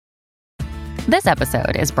This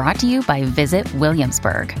episode is brought to you by Visit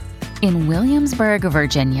Williamsburg. In Williamsburg,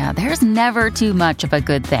 Virginia, there's never too much of a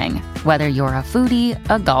good thing. Whether you're a foodie,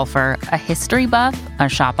 a golfer, a history buff, a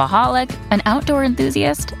shopaholic, an outdoor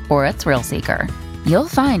enthusiast, or a thrill seeker, you'll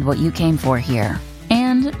find what you came for here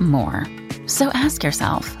and more. So ask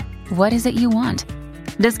yourself, what is it you want?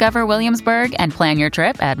 Discover Williamsburg and plan your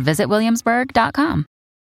trip at visitwilliamsburg.com.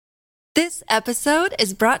 This episode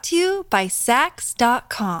is brought to you by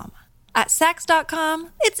Saks.com. At Saks.com,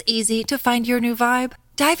 it's easy to find your new vibe.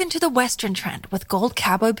 Dive into the Western trend with gold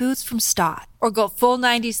cowboy boots from Staud, or go full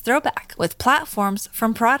 90s throwback with platforms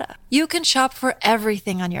from Prada. You can shop for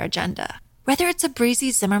everything on your agenda, whether it's a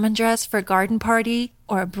breezy Zimmermann dress for a garden party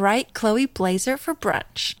or a bright Chloe blazer for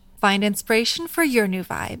brunch. Find inspiration for your new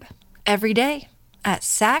vibe every day at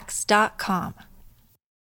Saks.com.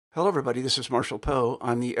 Hello, everybody. This is Marshall Poe.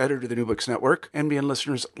 I'm the editor of the New Books Network. NBN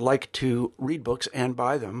listeners like to read books and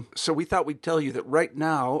buy them. So we thought we'd tell you that right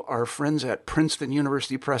now, our friends at Princeton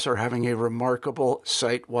University Press are having a remarkable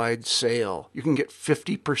site-wide sale. You can get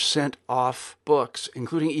 50% off books,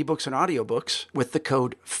 including ebooks and audiobooks, with the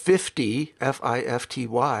code 50,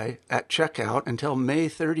 F-I-F-T-Y, at checkout until May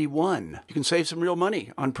 31. You can save some real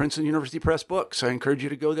money on Princeton University Press books. I encourage you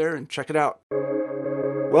to go there and check it out.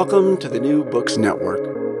 Welcome to the New Books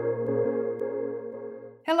Network.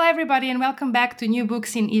 Hello, everybody, and welcome back to New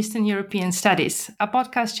Books in Eastern European Studies, a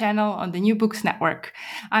podcast channel on the New Books Network.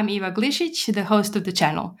 I'm Eva Glišić, the host of the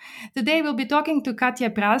channel. Today, we'll be talking to Katja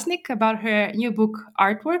Praznik about her new book,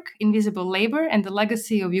 Artwork, Invisible Labor and the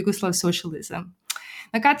Legacy of Yugoslav Socialism.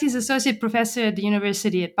 Now, Katja is associate professor at the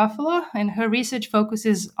University at Buffalo, and her research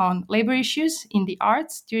focuses on labor issues in the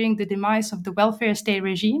arts during the demise of the welfare state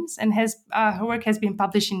regimes, and her work has been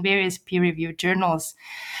published in various peer-reviewed journals.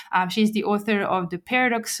 She's the author of The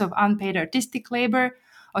Paradox of Unpaid Artistic Labor,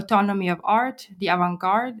 Autonomy of Art, the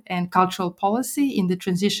Avant-Garde, and Cultural Policy in the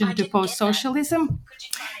Transition to Post-Socialism,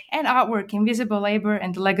 and Artwork, Invisible Labor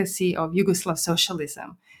and the Legacy of Yugoslav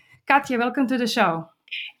Socialism. Katja, welcome to the show.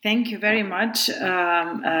 Thank you very much,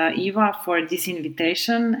 Eva, for this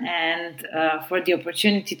invitation and for the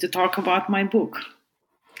opportunity to talk about my book.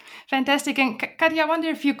 Fantastic. And Katja, I wonder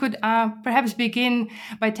if you could perhaps begin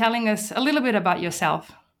by telling us a little bit about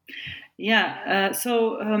yourself. Yeah,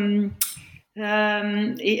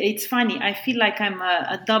 it's funny. I feel like I'm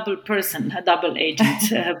a double person, a double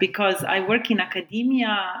agent, because I work in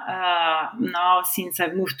academia now since I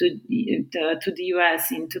moved to the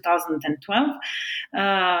US in 2012,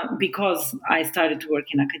 because I started to work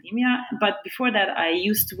in academia. But before that, I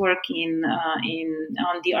used to work on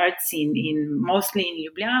the art scene, mostly in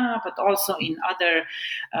Ljubljana, but also in other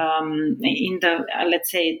in the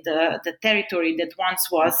let's say the territory that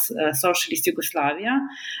once was socialist Yugoslavia,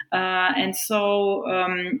 and so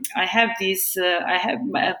I have this.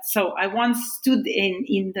 So I once stood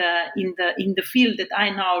in the field that I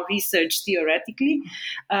now research theoretically,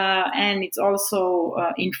 and it also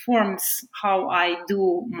informs how I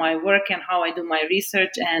do my work and how I do my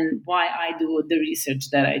research and why I do the research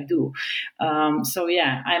that I do. So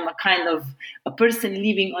yeah, I'm a kind of a person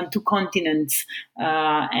living on two continents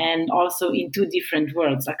and also in two different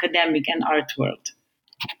worlds, academic and art world.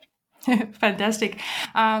 Fantastic.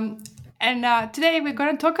 And today we're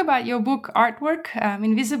going to talk about your book, Artwork,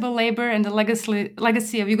 Invisible Labor and the Legacy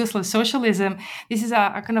of Yugoslav Socialism. This is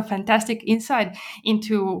a kind of fantastic insight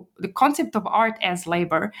into the concept of art as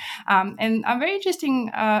labor. And I'm very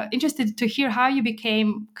interested to hear how you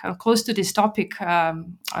became kind of close to this topic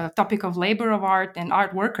of labor of art and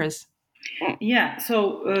art workers. Yeah,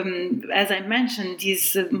 so as I mentioned,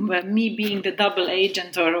 this me being the double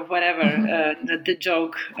agent or whatever, the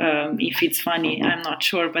joke, if it's funny, I'm not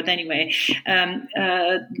sure. But anyway,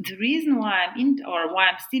 the reason why why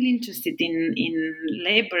I'm still interested in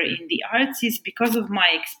labor in the arts is because of my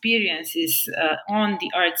experiences on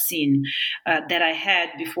the art scene that I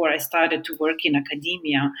had before I started to work in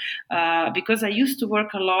academia. Because I used to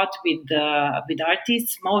work a lot with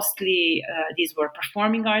artists, mostly these were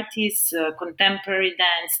performing artists. Contemporary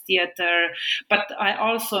dance, theater, but I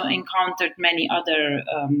also encountered many other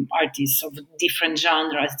artists of different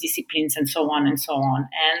genres, disciplines, and so on and so on.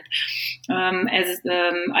 And as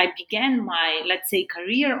I began my, let's say,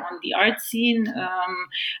 career on the art scene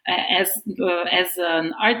as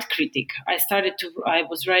an art critic, I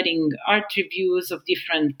was writing art reviews of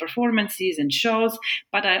different performances and shows,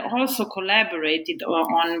 but I also collaborated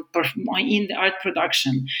in the art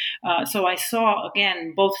production. So I saw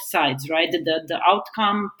again both sides. sides, right? The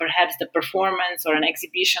outcome, perhaps the performance or an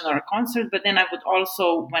exhibition or a concert, but then I would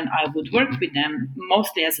also, when I would work with them,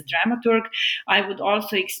 mostly as a dramaturg, I would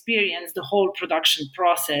also experience the whole production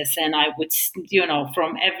process, and I would,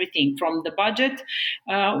 from everything, from the budget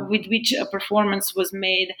with which a performance was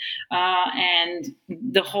made, and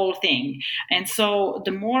the whole thing. And so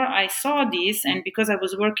the more I saw this, and because I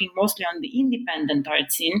was working mostly on the independent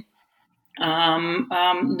art scene,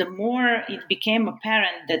 the more it became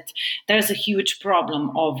apparent that there's a huge problem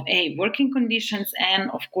of working conditions and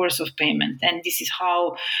of course of payment. And this is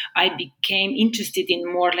how I became interested in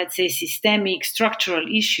more, let's say, systemic structural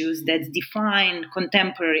issues that define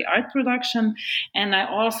contemporary art production. And I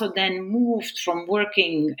also then moved from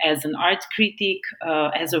working as an art critic,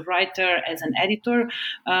 as a writer, as an editor,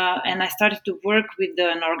 and I started to work with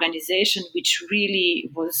an organization which really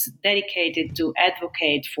was dedicated to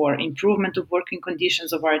advocate for improvement of working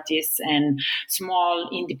conditions of artists and small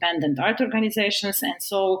independent art organizations. And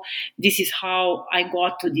so this is how I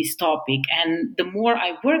got to this topic. And the more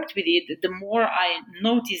I worked with it, the more I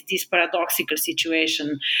noticed this paradoxical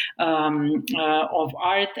situation of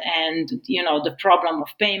art and, the problem of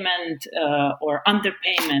payment or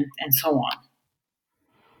underpayment and so on.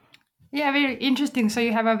 Yeah, very interesting. So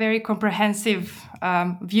you have a very comprehensive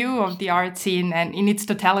view of the art scene and in its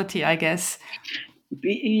totality, I guess.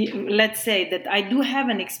 Let's say that I do have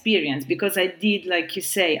an experience because I did, like you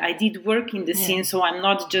say, I did work in the scene. So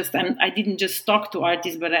I didn't just talk to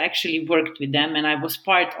artists, but I actually worked with them and I was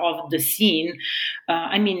part of the scene.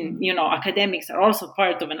 Academics are also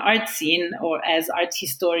part of an art scene or as art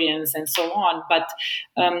historians and so on. But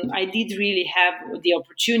I did really have the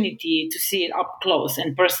opportunity to see it up close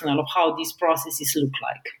and personal of how these processes look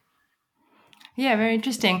like. Yeah, very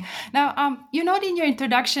interesting. Now, you note in your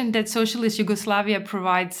introduction that Socialist Yugoslavia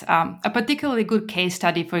provides a particularly good case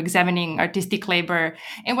study for examining artistic labor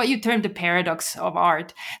and what you term the paradox of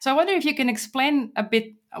art. So I wonder if you can explain a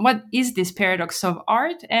bit what is this paradox of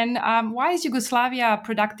art and why is Yugoslavia a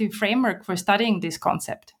productive framework for studying this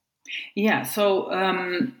concept? Yeah, so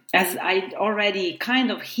as I already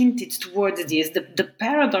kind of hinted towards this, the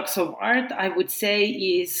paradox of art, I would say,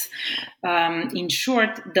 is, in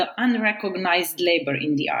short, the unrecognized labor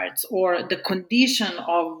in the arts, or the condition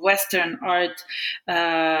of Western art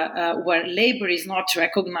where labor is not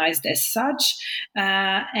recognized as such.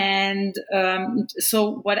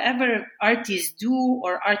 So whatever artists do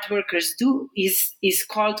or art workers do is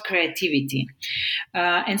called creativity.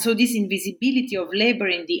 And so this invisibility of labor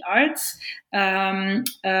in the arts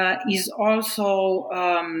is also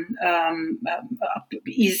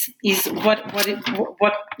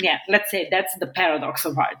let's say that's the paradox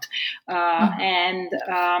of art,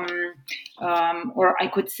 or I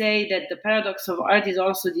could say that the paradox of art is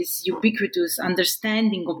also this ubiquitous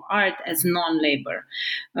understanding of art as non-labor,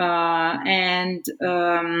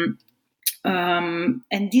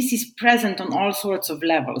 and this is present on all sorts of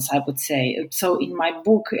levels, I would say. So in my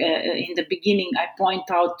book, in the beginning, I point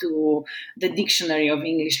out to the Dictionary of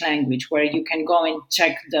English Language, where you can go and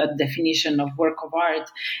check the definition of work of art,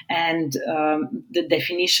 and the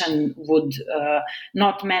definition would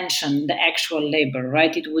not mention the actual labor,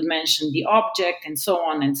 right? It would mention the object and so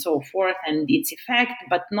on and so forth and its effect,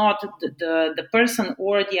 but not the person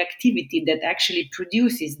or the activity that actually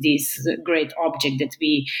produces this great object that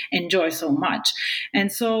we enjoy so much. And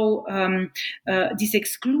so this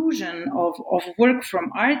exclusion of work from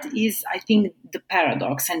art is, I think, the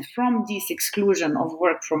paradox. And from this exclusion of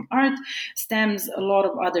work from art stems a lot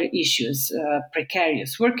of other issues,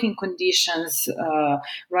 precarious working conditions,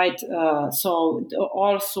 right? So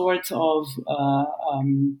all sorts of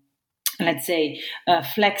let's say,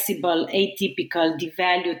 flexible, atypical,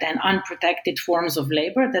 devalued, and unprotected forms of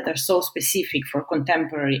labor that are so specific for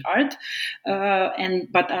contemporary art,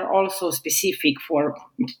 but are also specific for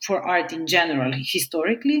art in general,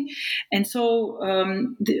 historically. And so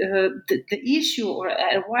the issue, or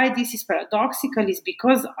why this is paradoxical, is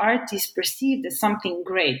because art is perceived as something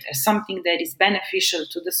great, as something that is beneficial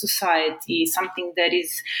to the society, something that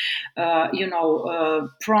is,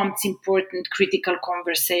 prompts important critical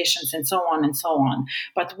conversations and so on and so on.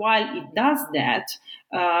 But while it does that,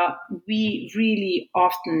 we really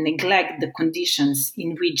often neglect the conditions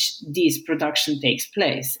in which this production takes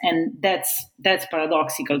place, and that's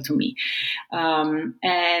paradoxical to me,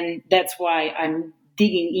 and that's why I'm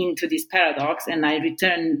digging into this paradox, and I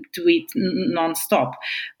return to it nonstop.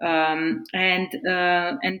 And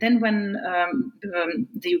then when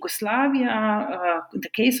the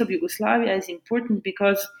case of Yugoslavia is important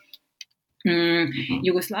because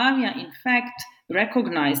Yugoslavia, in fact,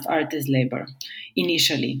 recognized art as labor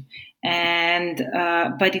initially.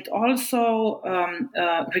 but it also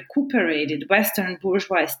recuperated Western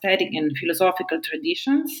bourgeois aesthetic and philosophical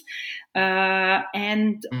traditions,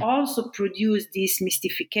 and also produced this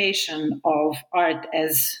mystification of art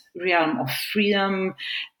as realm of freedom,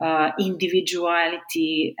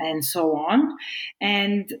 individuality, and so on.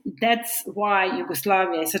 And that's why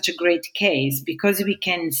Yugoslavia is such a great case, because we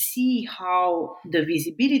can see how the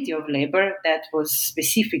visibility of labor that was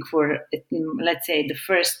specific for, let's say, the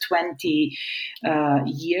first 20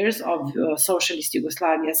 years of socialist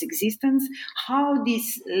Yugoslavia's existence, how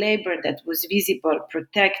this labor that was visible,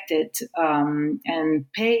 protected, and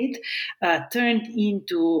paid turned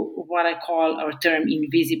into what I call our term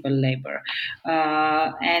invisible labor.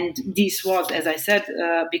 And this was, as I said,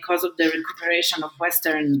 because of the recuperation of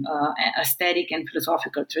Western aesthetic and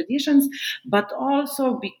philosophical traditions, but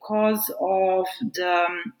also because of the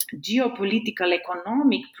geopolitical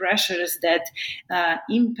economic pressures that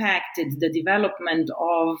impacted the development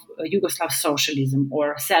of Yugoslav socialism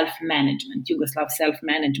or self-management, Yugoslav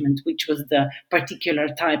self-management, which was the particular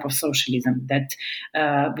type of socialism that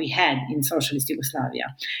we had in socialist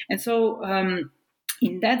Yugoslavia. And so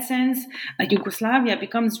in that sense, Yugoslavia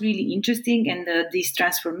becomes really interesting, and these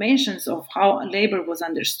transformations of how labor was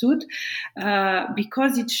understood,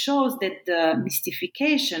 because it shows that the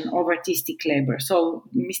mystification of artistic labor. So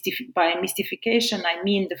by mystification, I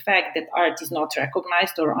mean the fact that art is not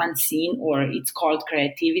recognized or unseen, or it's called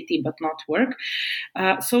creativity but not work.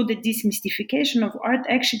 So that this mystification of art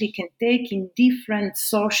actually can take in different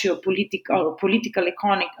socio-political or political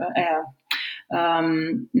economic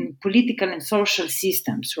political and social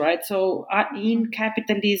systems, right? So in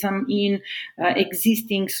capitalism, in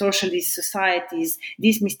existing socialist societies,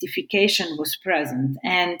 this mystification was present.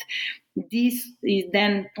 And this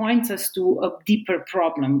then points us to a deeper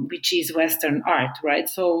problem, which is Western art, right?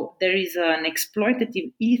 So there is an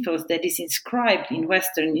exploitative ethos that is inscribed in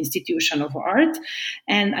Western institution of art.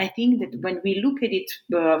 And I think that when we look at it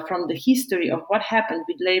from the history of what happened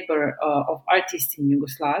with labor of artists in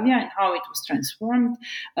Yugoslavia and how it was transformed,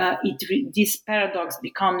 this paradox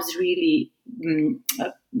becomes really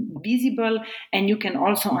visible, and you can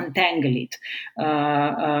also untangle it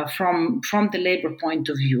from the labor point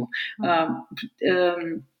of view.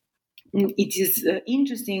 It is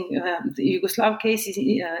interesting. The Yugoslav case is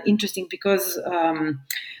interesting because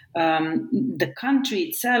the country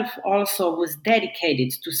itself also was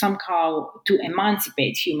dedicated to somehow to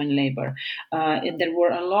emancipate human labor. There were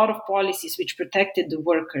a lot of policies which protected the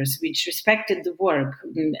workers, which respected the work,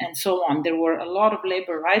 and so on. There were a lot of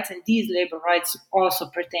labor rights, and these labor rights also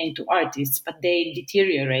pertain to artists, but they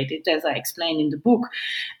deteriorated, as I explained in the book.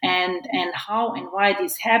 And how and why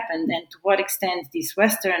this happened, and to what extent these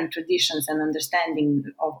Western traditions and understanding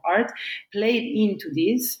of art played into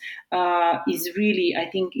this, is really, I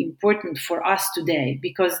think, important for us today,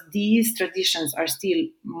 because these traditions are still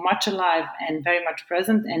much alive and very much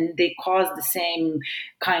present, and they cause the same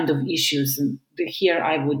kind of issues. And here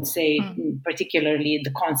I would say particularly the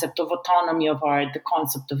concept of autonomy of art, the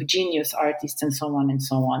concept of genius artists, and so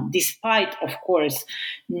on, despite, of course,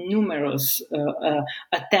 numerous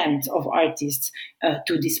attempts of artists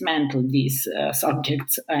to dismantle these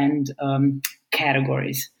subjects and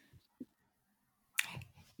categories.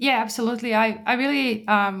 Yeah, absolutely. I really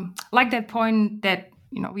like that point that,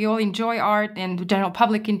 we all enjoy art and the general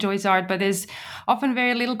public enjoys art, but there's often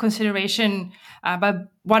very little consideration about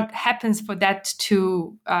what happens for that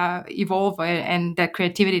to evolve and that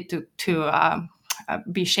creativity to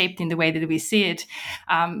be shaped in the way that we see it.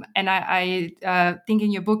 And I think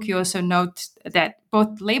in your book you also note that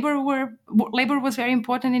both labor was very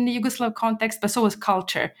important in the Yugoslav context, but so was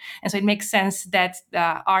culture. And so it makes sense that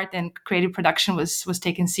art and creative production was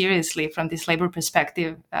taken seriously from this labor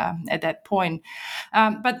perspective at that point.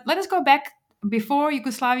 But let us go back before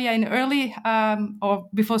Yugoslavia in early or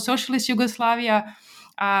before socialist Yugoslavia.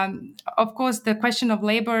 Of course, the question of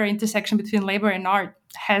labor, intersection between labor and art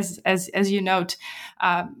has, as you note,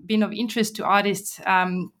 been of interest to artists.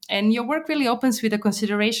 And your work really opens with a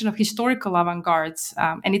consideration of historical avant-gardes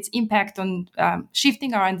and its impact on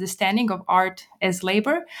shifting our understanding of art as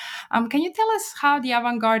labor. Can you tell us how the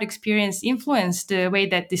avant-garde experience influenced the way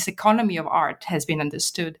that this economy of art has been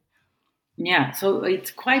understood? Yeah, so it's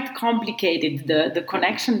quite complicated, the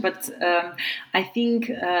connection, but I think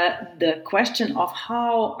the question of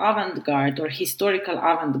how avant-garde or historical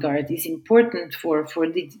avant-garde is important for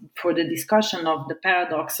the discussion of the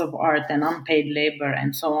paradox of art and unpaid labor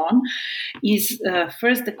and so on is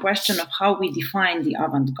first the question of how we define the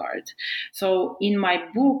avant-garde. So in my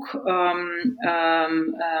book,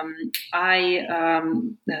 I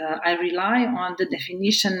rely on the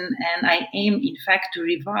definition, and I aim, in fact, to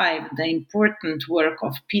revive the important work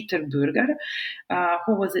of Peter Bürger,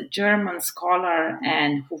 who was a German scholar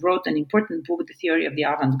and who wrote an important book, The Theory of the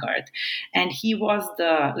Avant-Garde. And he was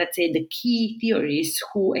the key theorist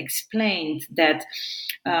who explained that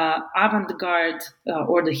avant-garde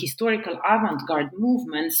or the historical avant-garde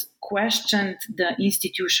movements questioned the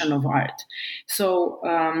institution of art. So,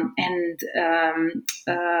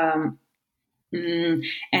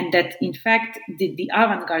 and that, in fact, the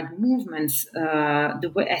avant-garde movements,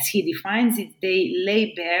 as he defines it, they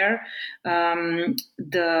lay bare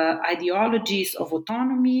the ideologies of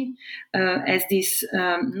autonomy as this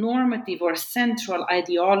normative or central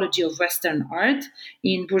ideology of Western art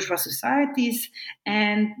in bourgeois societies,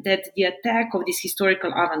 and that the attack of these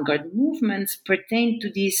historical avant-garde movements pertain to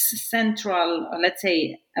these central, let's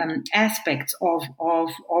say, aspects of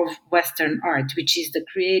Western art, which is the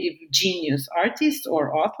creative genius artist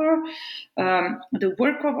or author, the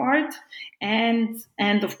work of art, and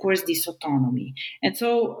of course this autonomy. And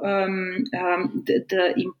so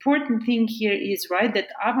the important thing here is, right, that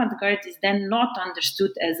avant-garde is then not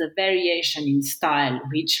understood as a variation in style,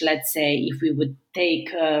 which, let's say, if we would take,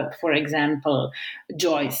 for example,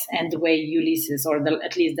 Joyce and the way Ulysses, or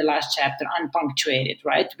at least the last chapter, unpunctuated,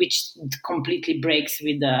 right, which completely breaks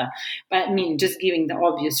with just giving the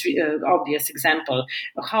obvious example,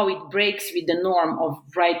 how it breaks with the norm of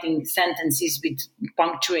writing sentences with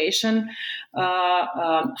punctuation,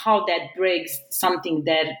 how that breaks something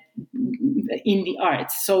that in the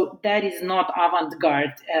arts. So that is not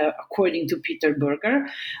avant-garde, according to Peter Bürger,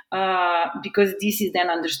 because this is then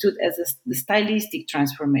understood as a stylistic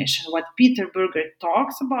transformation. What Peter Bürger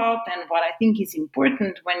talks about, and what I think is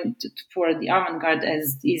important for the avant-garde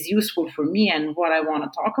as is useful for me and what I want to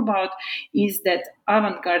talk about, is that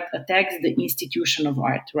avant-garde attacks the institution of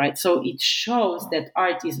art, right? So it shows that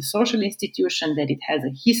art is a social institution, that it has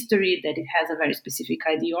a history, that it has a very specific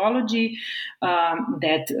ideology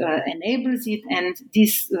that enables it, and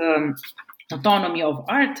this autonomy of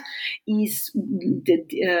art is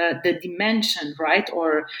the dimension, right,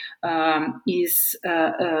 or is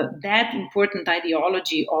that important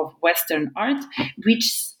ideology of Western art,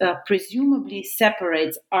 which presumably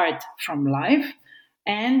separates art from life,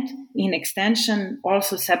 and in extension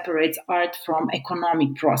also separates art from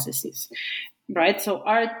economic processes. Right, so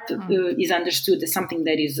art is understood as something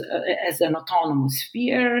that is as an autonomous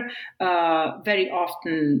sphere. Very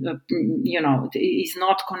often, is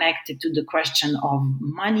not connected to the question of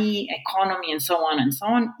money, economy, and so on and so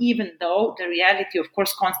on. Even though the reality, of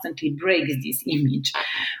course, constantly breaks this image,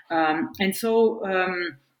 and so.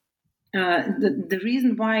 The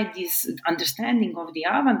reason why this understanding of the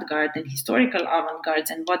avant-garde and historical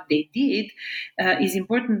avant-gardes and what they did is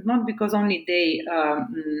important, not because only they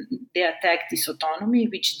attack this autonomy,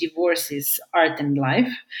 which divorces art and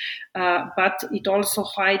life, but it also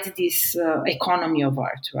hides this economy of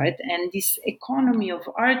art, right? And this economy of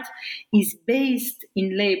art is based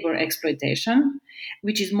in labor exploitation,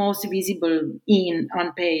 which is most visible in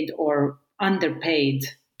unpaid or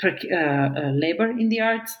underpaid labor in the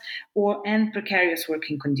arts, and precarious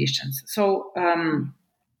working conditions. So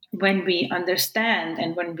when we understand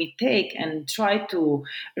and when we take and try to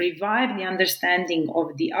revive the understanding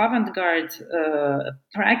of the avant-garde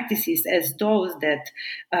practices as those that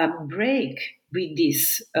break with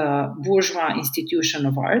this bourgeois institution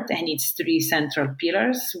of art and its three central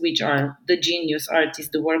pillars, which are the genius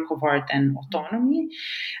artist, the work of art, and autonomy,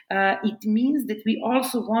 it means that we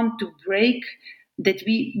also want to break that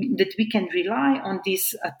we can rely on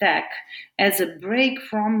this attack as a break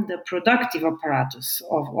from the productive apparatus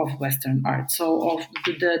of Western art. So of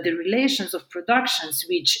the relations of productions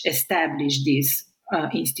which establish this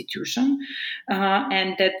institution,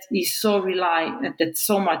 and that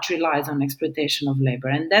so much relies on exploitation of labor.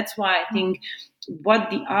 And that's why I think what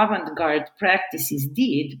the avant-garde practices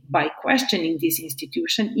did by questioning this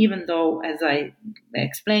institution, even though, as I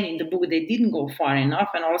explained in the book, they didn't go far enough,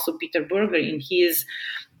 and also Peter Bürger in his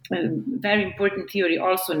very important theory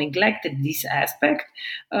also neglected this aspect,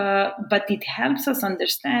 but it helps us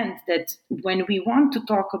understand that when we want to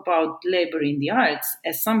talk about labor in the arts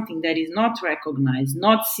as something that is not recognized,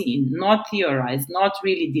 not seen, not theorized, not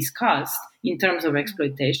really discussed in terms of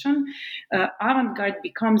exploitation, avant-garde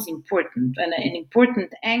becomes important and an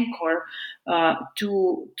important anchor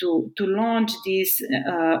to launch this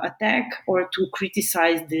attack or to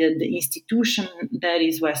criticize the institution that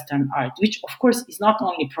is Western art, which of course is not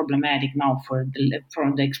only problematic now for the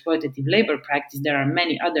exploitative labor practice. There are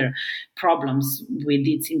many other problems with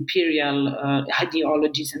its imperial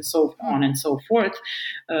ideologies and so on and so forth,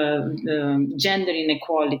 gender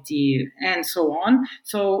inequality and so on.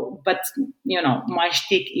 So, but my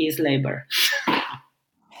shtick is labor.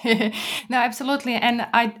 No, absolutely. And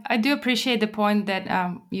I do appreciate the point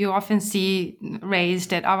that you often see raised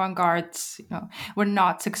that avant-gardes were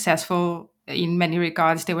not successful in many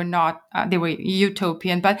regards. They were not, they were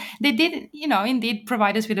utopian, but they did, indeed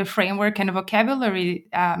provide us with a framework and a vocabulary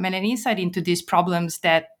and an insight into these problems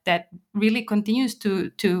that really continues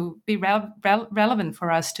to be relevant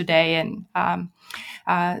for us today and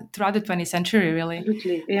throughout the 20th century, really.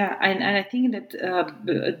 Absolutely, yeah, and I think that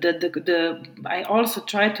I also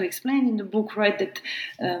try to explain in the book, right, that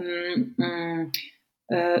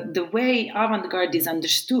the way avant-garde is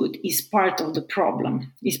understood is part of the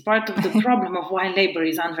problem. Is part of the problem of why labor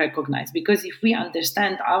is unrecognized. Because if we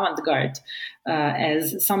understand avant-garde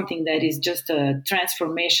as something that is just a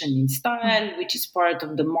transformation in style, which is part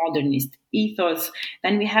of the modernist ethos,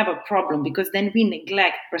 then we have a problem, because then we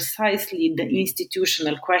neglect precisely the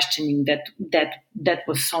institutional questioning that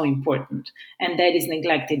was so important, and that is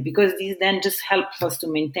neglected because this then just helps us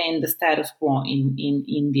to maintain the status quo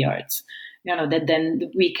in the arts. That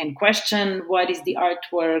then we can question what is the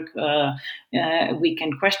artwork, we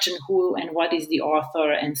can question who and what is the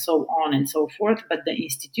author, and so on and so forth. But the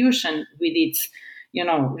institution with its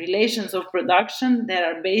relations of production that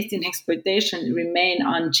are based in exploitation remain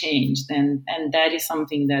unchanged, and that is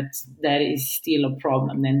something that is still a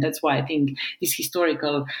problem. And that's why I think these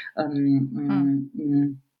historical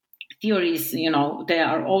theories, they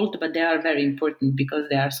are old, but they are very important because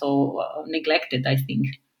they are so neglected, I think.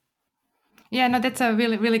 Yeah, no, that's a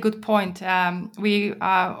really, really good point. We,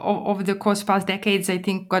 over the course of past decades, I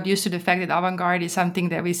think, got used to the fact that avant-garde is something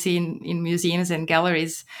that we see in museums and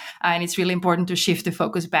galleries. And it's really important to shift the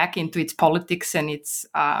focus back into its politics and its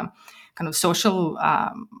kind of social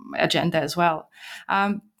agenda as well.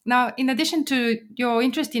 Now, in addition to your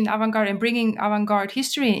interest in avant-garde and bringing avant-garde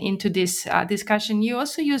history into this discussion, you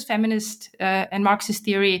also use feminist and Marxist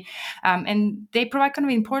theory, and they provide kind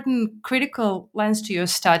of important critical lens to your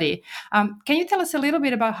study. Can you tell us a little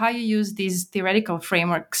bit about how you use these theoretical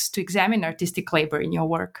frameworks to examine artistic labor in your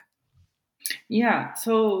work? Yeah,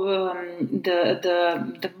 so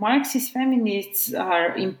the Marxist feminists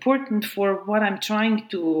are important for what I'm trying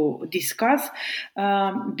to discuss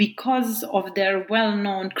because of their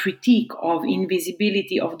well-known critique of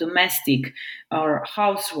invisibility of domestic or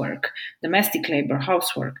housework, domestic labor,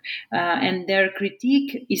 housework. And their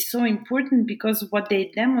critique is so important because what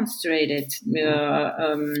they demonstrated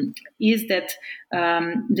is that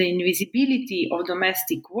the invisibility of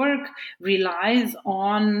domestic work relies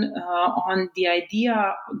on the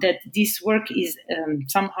idea that this work is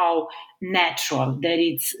somehow natural, that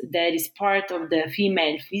is part of the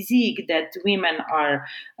female physique, that women are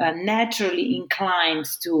naturally inclined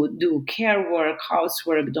to do care work,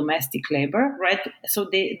 housework, domestic labor, right? So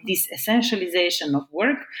this essentialization of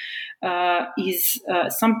work is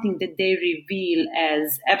something that they reveal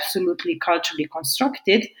as absolutely culturally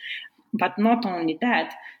constructed. But not only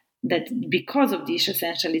that because of this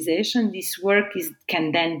essentialization, this work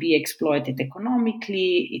can then be exploited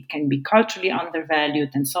economically, it can be culturally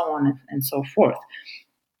undervalued, and so on and so forth.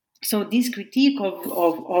 So this critique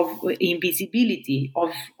of invisibility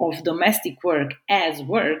of domestic work as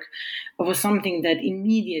work was something that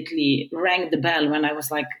immediately rang the bell when I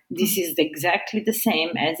was like, this is exactly the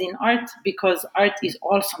same as in art, because art is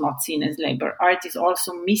also not seen as labor. Art is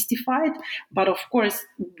also mystified, but of course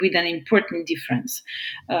with an important difference,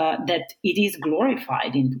 that it is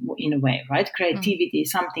glorified in a way, right? Creativity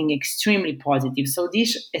is something extremely positive. So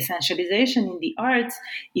this essentialization in the arts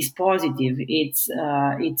is positive. It's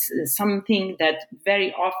something that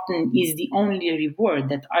very often is the only reward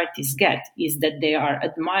that artists get, is that they are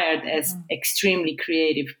admired as extremely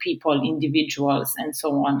creative people, individuals, and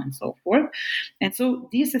so on and so forth. And so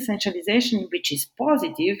this essentialization, which is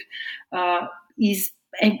positive,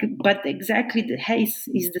 but exactly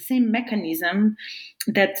is the same mechanism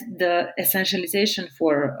that the essentialization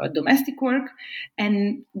for domestic work,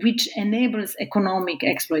 and which enables economic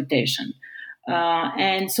exploitation.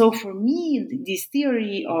 And so for me, this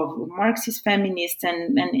theory of Marxist feminists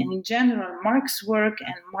and in general Marx work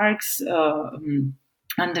and Marx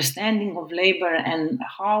understanding of labor and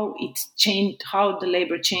how it's changed, how the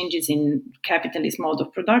labor changes in capitalist mode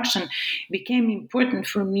of production, became important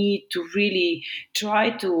for me to really try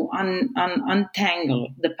to untangle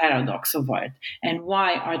the paradox of art and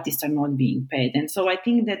why artists are not being paid. And so I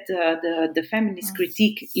think that the feminist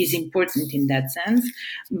critique is important in that sense,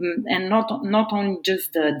 and not only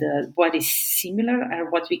just the what is similar or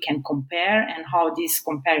what we can compare and how this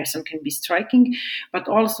comparison can be striking, but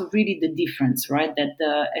also really the difference, right? That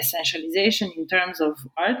the essentialization in terms of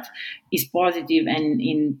art is positive, and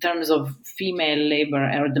in terms of female labor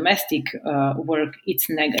or domestic work, it's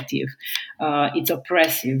negative, it's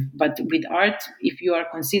oppressive. But with art, if you are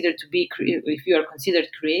considered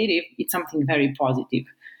creative, it's something very positive.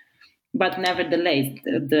 But nevertheless,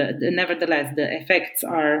 the effects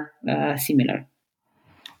are similar.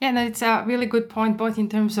 Yeah, that's a really good point, both in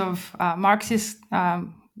terms of Marxist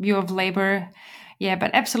view of labor. Yeah,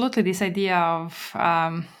 but absolutely this idea of,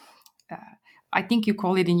 I think you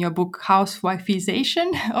call it in your book,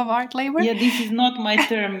 housewifeization of art labor. Yeah, this is not my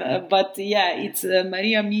term, but yeah, it's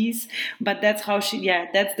Maria Mies. But that's how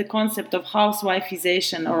that's the concept of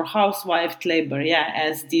housewifeization or housewifed labor. Yeah,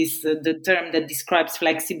 as this the term that describes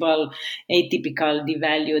flexible, atypical,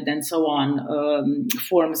 devalued, and so on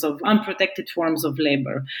forms of unprotected forms of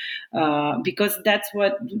labor, because that's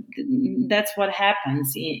what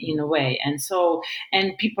happens in a way.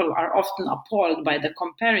 And people are often appalled by the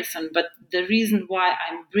comparison, but the reason why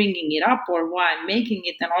I'm bringing it up or why I'm making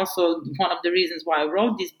it, and also one of the reasons why I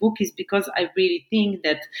wrote this book, is because I really think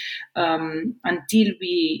that until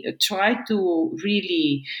we try to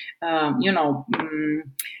really,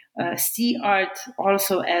 see art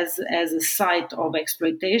also as a site of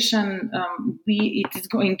exploitation, it is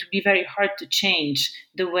going to be very hard to change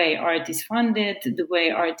the way art is funded, the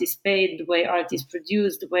way art is paid, the way art is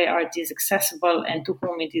produced, the way art is accessible, and to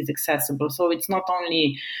whom it is accessible. So it's not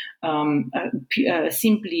only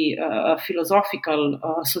simply a philosophical,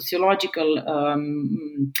 sociological,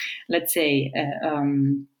 let's say,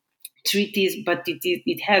 treatise, but it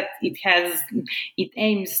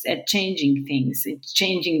aims at changing things. It's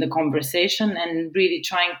changing the conversation and really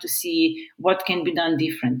trying to see what can be done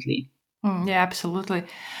differently. Yeah, absolutely.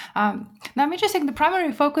 Now, I'm interested. The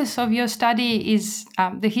primary focus of your study is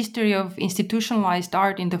the history of institutionalized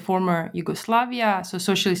art in the former Yugoslavia, so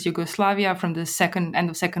socialist Yugoslavia, from the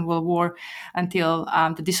end of Second World War until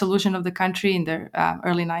the dissolution of the country in the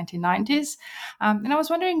early 1990s. And I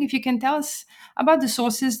was wondering if you can tell us about the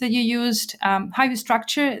sources that you used, how you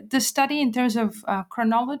structure the study in terms of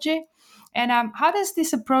chronology, and how does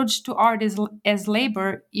this approach to art as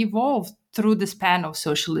labor evolve through the span of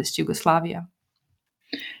socialist Yugoslavia?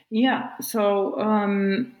 Yeah, so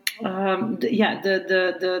the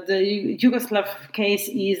Yugoslav case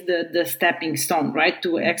is the stepping stone, right,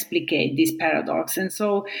 to explicate this paradox. And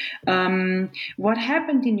so what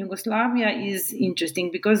happened in Yugoslavia is interesting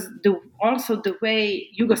because also the way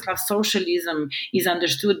Yugoslav socialism is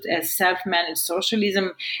understood as self-managed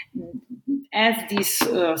socialism, as this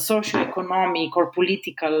socioeconomic or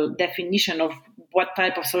political definition of what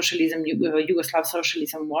type of socialism Yugoslav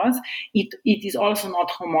socialism was, it is also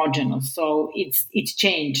not homogeneous. So it's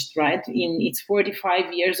changed, right? In its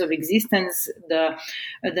 45 years of existence, the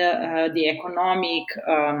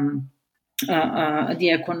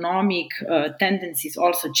economic tendencies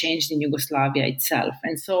also changed in Yugoslavia itself,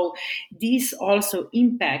 and so this also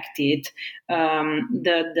impacted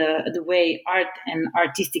the way art and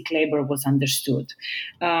artistic labor was understood.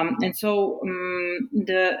 And so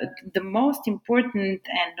the most important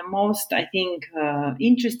and the most, I think,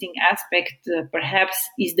 interesting aspect perhaps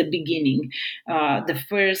is the beginning, the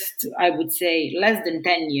first, I would say, less than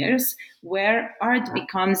 10 years, where art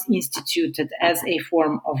becomes instituted as a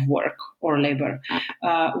form of work or labor.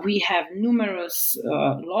 We have numerous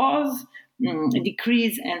laws,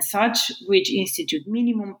 decrees and such, which institute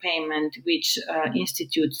minimum payment, which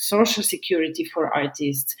institute social security for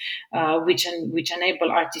artists, which enable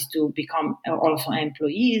artists to become also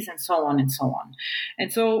employees, and so on and so on.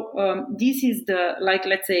 And so this is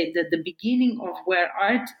let's say the beginning of where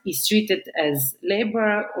art is treated as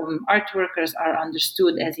labor. Art workers are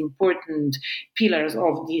understood as important pillars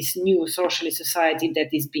of this new socialist society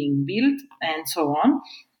that is being built, and so on.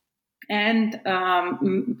 And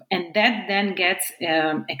that then gets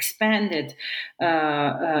expanded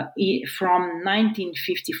from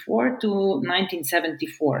 1954 to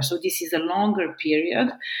 1974. So this is a longer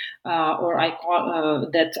period or I call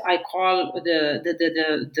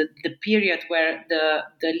the period where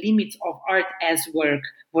the limits of art as work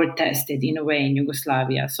were tested in a way in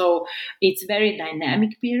Yugoslavia. So it's very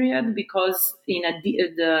dynamic period because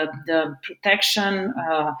the protection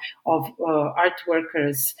of art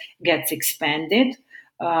workers gets expanded.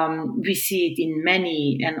 We see it in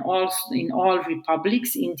many and also in all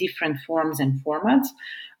republics in different forms and formats.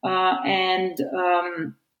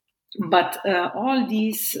 But all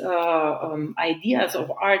these ideas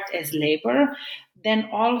of art as labor then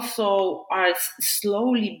also are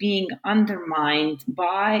slowly being undermined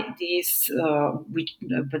by this,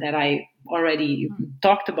 that I already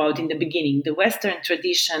talked about in the beginning, the Western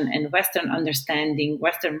tradition and Western understanding,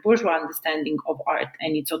 Western bourgeois understanding of art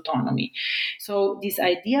and its autonomy. So these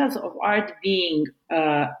ideas of art being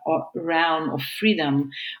a realm of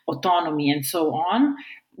freedom, autonomy, and so on,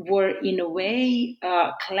 were in a way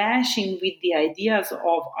clashing with the ideas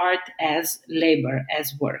of art as labor,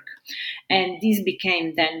 as work. And this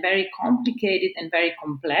became then very complicated and very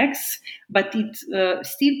complex, but it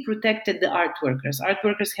still protected the art workers. Art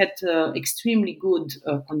workers had extremely good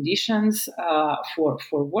conditions for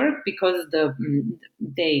work because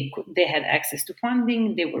they had access to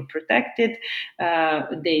funding, they were protected,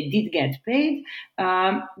 they did get paid.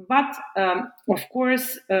 But of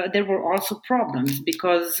course, there were also problems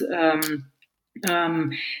because the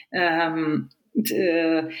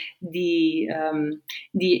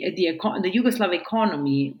Yugoslav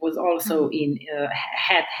economy was also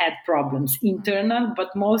had problems internal,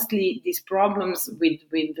 but mostly these problems with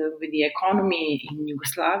the economy in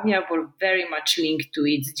Yugoslavia were very much linked to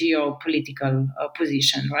its geopolitical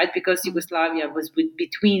position, right? Because Yugoslavia was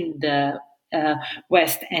between the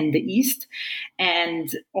West and the East,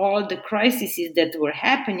 and all the crises that were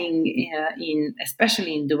happening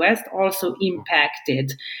especially in the West also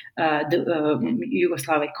impacted the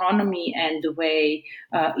Yugoslav economy and the way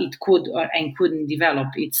it could and couldn't develop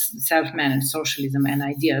its self-managed socialism and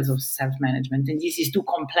ideas of self-management. And this is too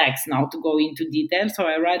complex now to go into detail, so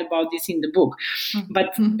I write about this in the book.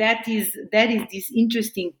 But that is this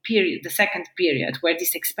interesting period, the second period, where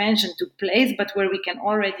this expansion took place, but where we can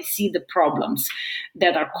already see the problems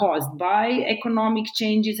that are caused by economic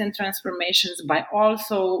changes and transformations, but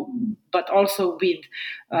also with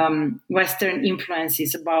Western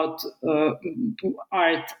influences about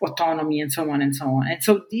art, autonomy, and so on and so on. And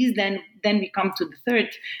so these then we come to the third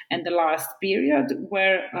and the last period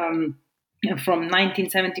where from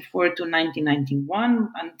 1974 to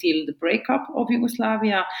 1991 until the breakup of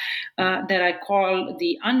Yugoslavia, that I call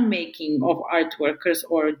the unmaking of art workers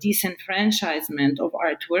or disenfranchisement of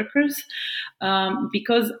art workers,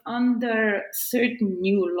 because under certain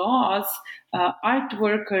new laws, art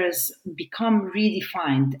workers become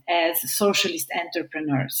redefined as socialist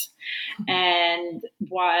entrepreneurs. And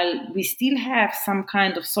while we still have some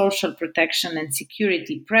kind of social protection and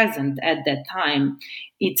security present at that time,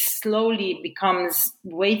 it slowly becomes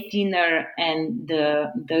way thinner, and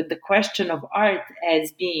the question of art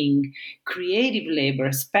as being creative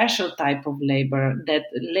labor, special type of labor that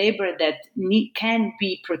can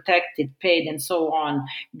be protected, paid, and so on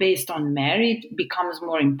based on merit becomes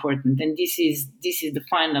more important. And this is the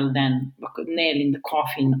final then nail in the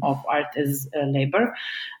coffin of art as labor.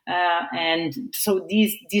 And so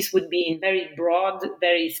this would be in very broad,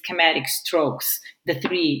 very schematic strokes, the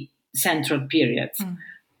three central periods.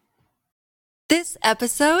 This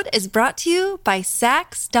episode is brought to you by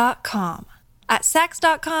Saks.com. At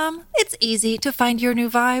Saks.com, it's easy to find your new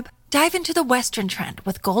vibe. Dive into the Western trend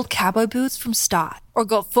with gold cowboy boots from Stott, or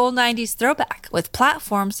go full 90s throwback with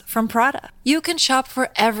platforms from Prada. You can shop for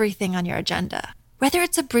everything on your agenda, whether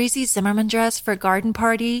it's a breezy Zimmermann dress for a garden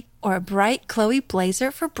party or a bright Chloe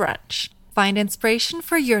blazer for brunch. Find inspiration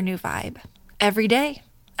for your new vibe every day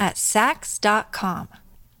at Saks.com.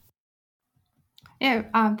 Yeah,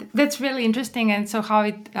 that's really interesting. And so how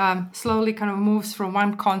it slowly kind of moves from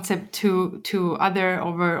one concept to other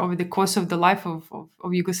over the course of the life of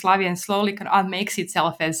Yugoslavia, and slowly kind of unmakes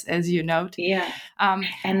itself, as you note. Yeah.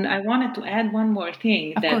 And I wanted to add one more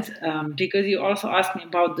thing, because you also asked me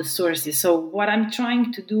about the sources. So what I'm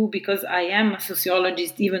trying to do, because I am a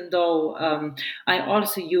sociologist, even though I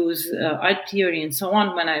also use art theory and so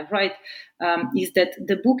on when I write, is that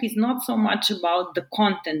the book is not so much about the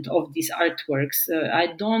content of these artworks. I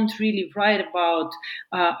don't really write about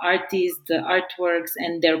artists, the artworks,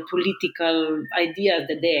 and their political ideas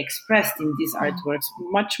that they expressed in these artworks.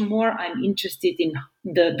 Much more, I'm interested in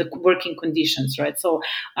the working conditions, right? So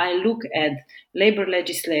I look at labor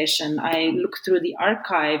legislation. I look through the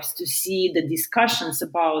archives to see the discussions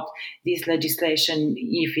about this legislation,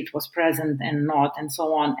 if it was present and not, and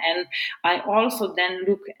so on. And I also then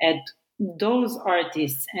look at those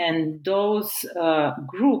artists and those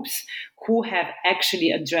groups who have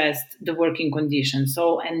actually addressed the working conditions.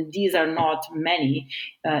 So, and these are not many,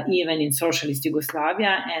 even in socialist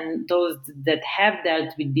Yugoslavia, and those that have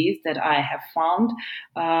dealt with this that I have found,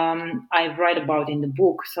 I write about in the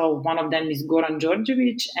book. So one of them is Goran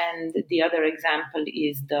Đorđević, and the other example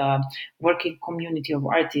is the working community of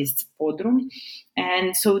artists, Podrum.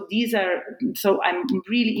 And so I'm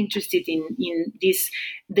really interested in this,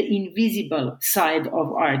 the invisible side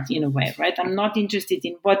of art in a way, right? I'm not interested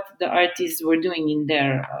in what the artists were doing in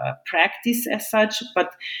their practice as such,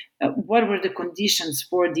 but what were the conditions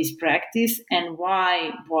for this practice, and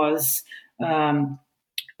why was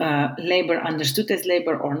labor understood as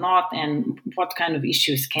labor or not, and what kind of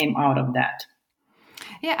issues came out of that.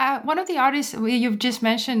 Yeah, one of the artists you've just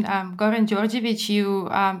mentioned, Goran Đorđević, you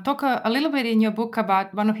talk a little bit in your book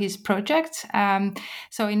about one of his projects.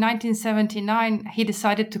 So in 1979, he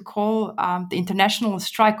decided to call the International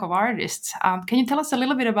Strike of Artists. Can you tell us a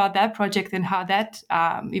little bit about that project and how that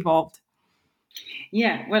evolved?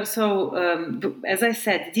 Yeah, well, so as I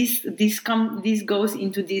said, this goes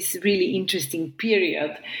into this really interesting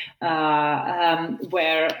period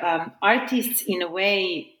where artists, in a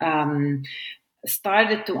way,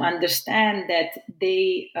 started to understand that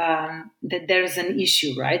that there's an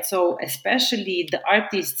issue, right? So especially the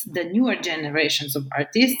artists, the newer generations of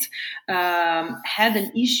artists, had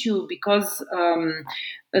an issue because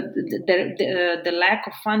the lack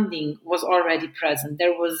of funding was already present.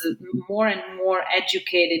 There was more and more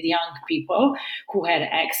educated young people who had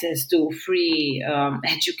access to free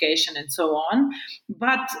education and so on.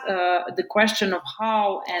 But the question of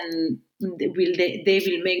how and they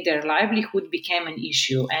will make their livelihood became an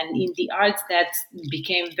issue. And in the arts, that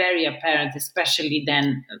became very apparent, especially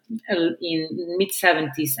then in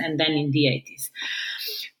mid-70s and then in the 80s.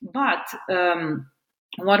 But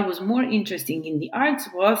what was more interesting in the arts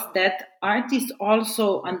was that artists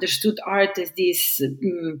also understood art as this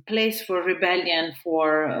place for rebellion,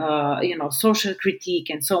 for social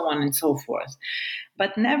critique, and so on and so forth.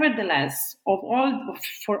 But nevertheless,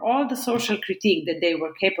 for all the social critique that they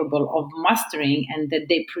were capable of mastering and that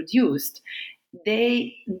they produced,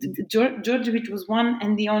 Đorđević was one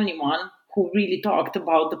and the only one who really talked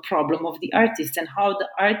about the problem of the artists and how the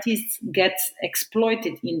artists get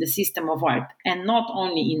exploited in the system of art, and not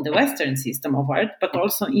only in the Western system of art, but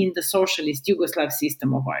also in the socialist Yugoslav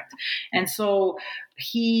system of art. And so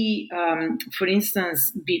he, for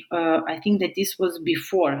instance, I think that this was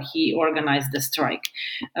before he organized the strike.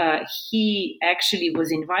 He actually was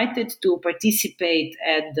invited to participate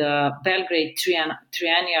at the Belgrade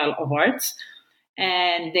Triennial of Arts,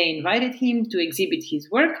 and they invited him to exhibit his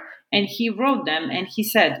work. And he wrote them, and he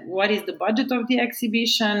said, what is the budget of the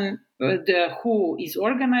exhibition, who is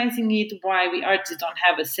organizing it, why we artists don't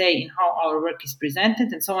have a say in how our work is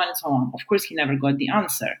presented, and so on and so on. Of course, he never got the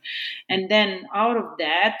answer. And then out of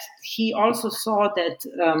that, he also saw that,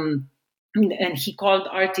 and he called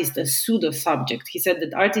artist a pseudo-subject. He said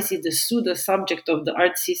that artist is the pseudo-subject of the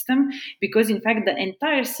art system, because in fact the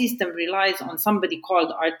entire system relies on somebody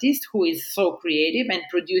called artist who is so creative and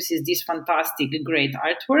produces this fantastic, great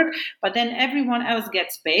artwork, but then everyone else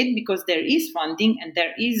gets paid because there is funding and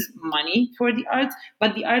there is money for the arts,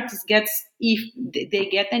 but the artist gets, if they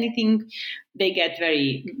get anything, they get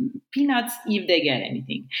very peanuts if they get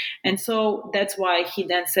anything. And so that's why he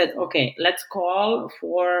then said, okay, let's call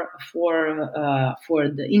for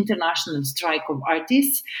the international strike of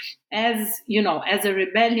artists as a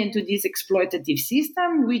rebellion to this exploitative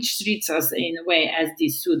system, which treats us in a way as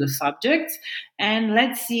these pseudo subjects. And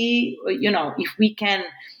let's see, if we can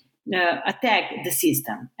attack the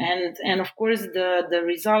system. And of course the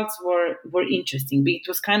results were interesting. It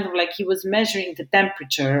was kind of like he was measuring the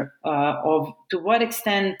temperature of to what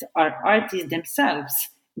extent are artists themselves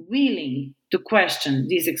willing to question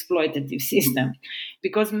this exploitative system,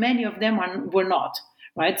 because many of them were not,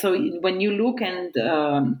 right? So when you look and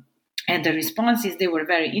the responses, they were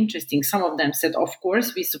very interesting. Some of them said, of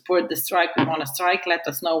course, we support the strike, we want to strike, let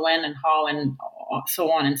us know when and how and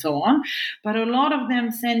so on and so on. But a lot of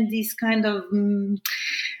them send this kind of,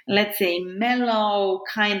 let's say, mellow,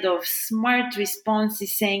 kind of smart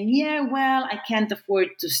responses saying, yeah, well, I can't afford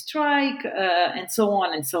to strike, and so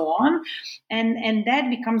on and so on. And that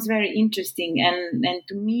becomes very interesting. And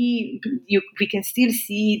to me, we can still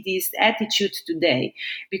see this attitude today,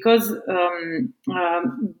 because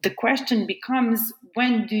the question becomes,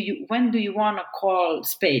 when do you want to call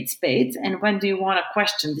spades, and when do you want to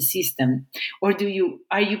question the system, or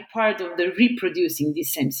are you part of the reproducing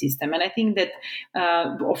this same system? And I think that,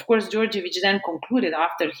 of course, Georgievich then concluded,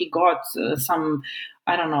 after he got some,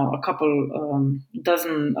 I don't know, a couple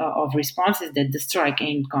dozen of responses, that the strike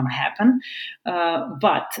ain't gonna happen,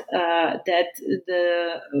 but that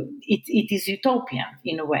it is utopian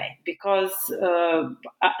in a way, because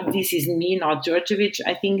this is me, not Georgievich.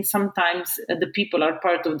 I think sometimes the people are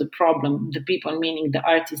part of the problem. The people, meaning the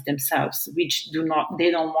artists themselves, which don't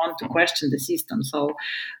want to question the system. So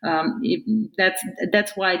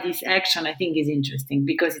that's why this action, I think, is interesting,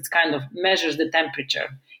 because it kind of measures the temperature.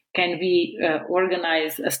 Can we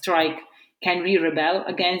organize a strike? Can we rebel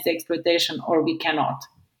against the exploitation, or we cannot?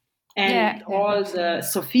 And all the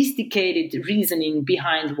sophisticated reasoning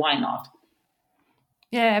behind why not.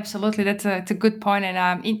 Yeah, absolutely. That's a good point.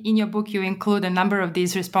 And in your book, you include a number of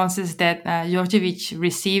these responses that Georgievich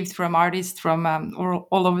received from artists from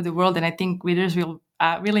all over the world. And I think readers will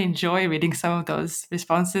really enjoy reading some of those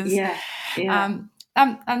responses. Yeah.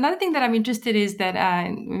 Another thing that I'm interested is that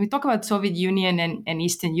when we talk about Soviet Union and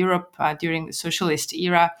Eastern Europe during the socialist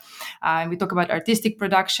era, and we talk about artistic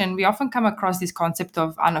production, we often come across this concept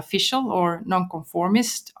of unofficial or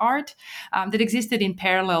nonconformist art that existed in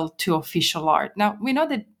parallel to official art. Now, we know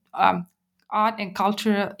that art and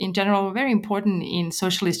culture in general were very important in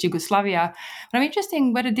socialist Yugoslavia, but I'm interested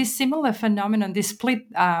in whether this similar phenomenon, this split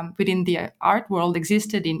within the art world,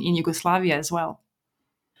 existed in Yugoslavia as well.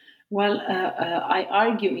 Well, I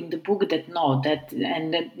argue in the book that no, that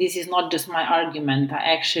this is not just my argument.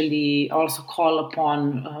 I actually also call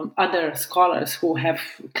upon other scholars who have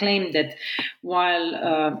claimed that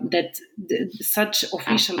while such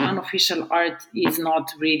official, unofficial art is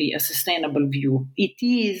not really a sustainable view, it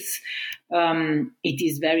is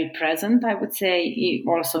very present, I would say,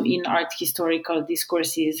 also in art historical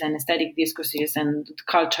discourses and aesthetic discourses and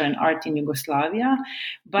culture and art in Yugoslavia.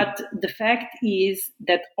 But the fact is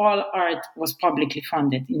that all art was publicly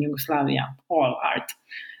funded in Yugoslavia, all art.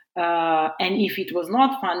 And if it was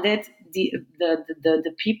not funded,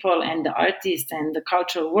 the people and the artists and the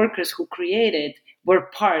cultural workers who created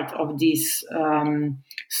were part of this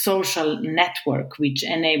social network which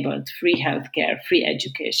enabled free healthcare, free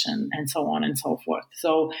education, and so on and so forth.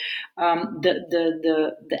 So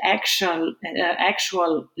the actual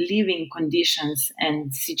living conditions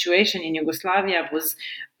and situation in Yugoslavia was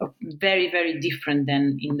very, very different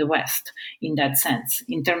than in the West in that sense,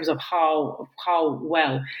 in terms of how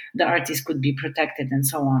well the artists could be protected and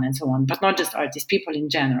so on and so on. But not just artists, people in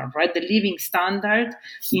general, right? The living standard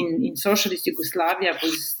in socialist Yugoslavia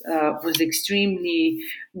was extremely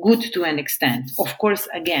good to an extent. Of course,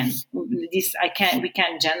 again, we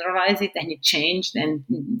can't generalize it, and it changed, and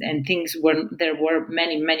there were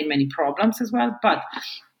many problems as well, but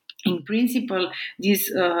in principle, this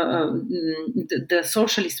the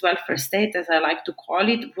socialist welfare state, as I like to call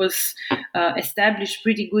it, was established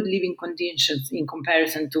pretty good living conditions in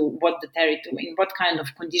comparison to what in what kind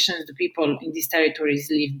of conditions the people in these territories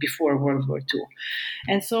lived before World War II.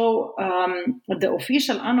 And so the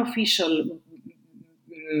official, unofficial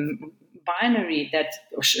binary that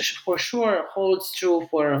for sure holds true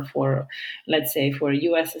for let's say for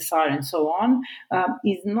USSR and so on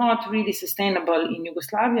is not really sustainable in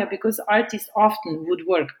Yugoslavia, because artists often would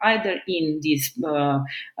work either in these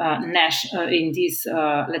let's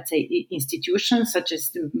say institutions such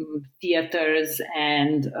as theaters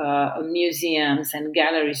and museums and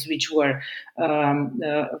galleries, which were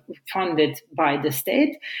funded by the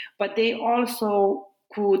state, but they also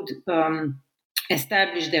could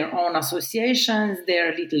establish their own associations,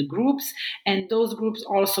 their little groups, and those groups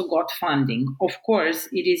also got funding. Of course,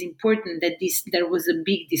 it is important that there was a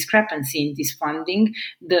big discrepancy in this funding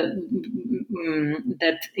that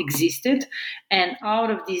existed, and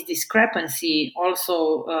out of this discrepancy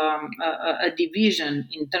also a division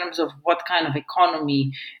in terms of what kind of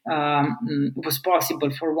economy was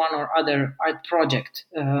possible for one or other art project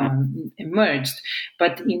emerged.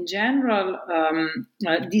 But in general,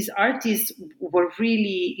 these artists were were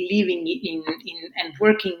really living in and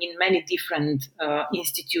working in many different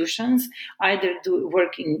institutions, either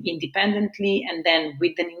working independently and then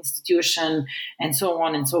with an institution and so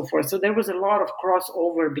on and so forth. So there was a lot of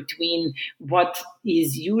crossover between what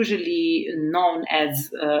is usually known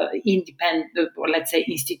as independent, or let's say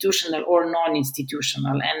institutional or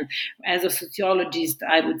non-institutional. And as a sociologist,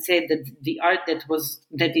 I would say that the art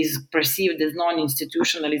that is perceived as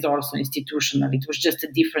non-institutional is also institutional. It was just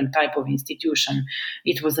a different type of institution.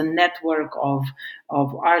 It was a network of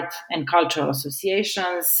art and cultural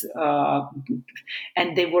associations,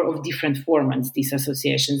 and they were of different formats, these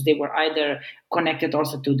associations. They were either connected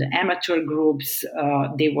also to the amateur groups,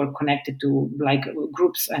 they were connected to like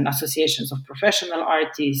groups and associations of professional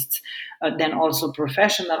artists, then also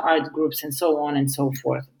professional art groups, and so on and so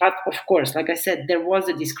forth. But of course, like I said, there was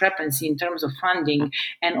a discrepancy in terms of funding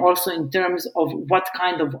and also in terms of what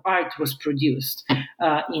kind of art was produced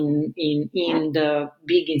in the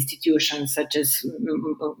big institutions such as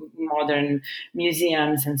modern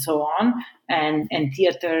museums and so on, and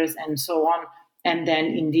theaters and so on, and then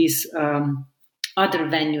in these other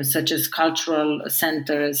venues such as cultural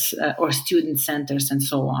centers or student centers and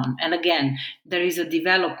so on. And again, there is a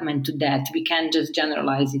development to that. We can't just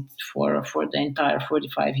generalize it for the entire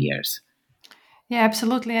 45 years. Yeah,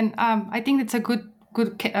 absolutely. And I think it's a good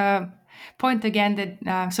point again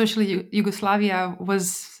that social Yugoslavia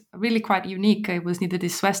was really quite unique. It was neither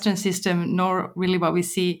this Western system nor really what we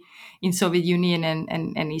see in Soviet Union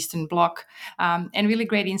and Eastern Bloc. And really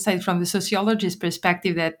great insight from the sociologist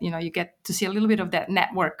perspective that, you get to see a little bit of that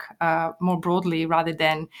network more broadly rather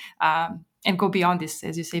than and go beyond this,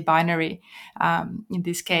 as you say, binary in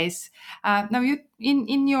this case. Now, you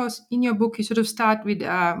in your book, you sort of start with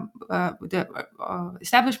the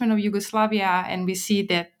establishment of Yugoslavia, and we see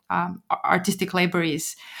that artistic labor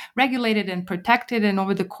is regulated and protected, and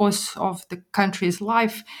over the course of the country's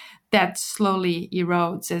life, that slowly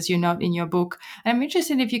erodes, as you note in your book. And I'm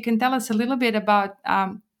interested if you can tell us a little bit about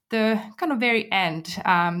the kind of very end,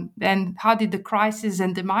 and how did the crisis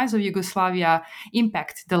and demise of Yugoslavia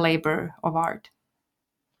impact the labor of art?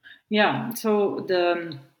 Yeah, so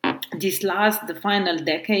the final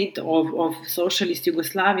decade of socialist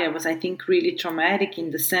Yugoslavia was, I think, really traumatic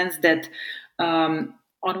in the sense that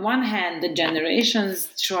on one hand, the generations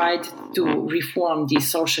tried to reform the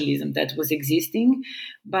socialism that was existing,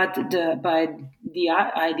 but by the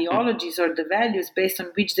ideologies or the values based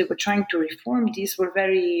on which they were trying to reform these were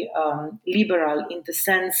very liberal, in the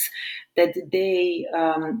sense that they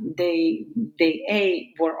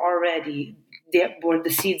were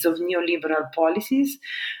the seeds of neoliberal policies.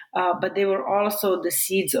 But they were also the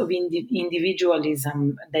seeds of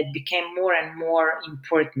individualism that became more and more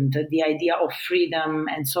important, the idea of freedom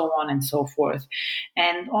and so on and so forth.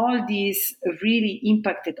 And all these really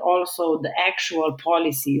impacted also the actual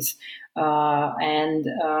policies. And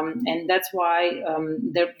that's why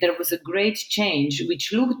there was a great change,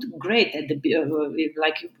 which looked great at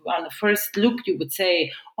like on the first look, you would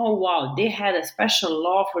say, oh wow, they had a special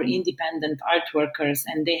law for independent art workers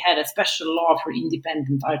and they had a special law for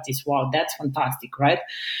independent artists. Wow, that's fantastic, right?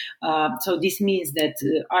 So this means that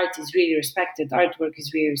art is really respected, artwork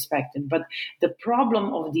is really respected. But the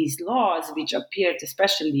problem of these laws, which appeared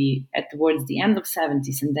especially towards the end of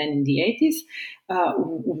 70s and then in the 80s,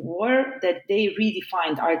 were that they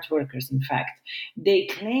redefined art workers. In fact, they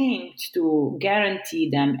claimed to guarantee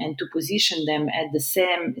them and to position them at the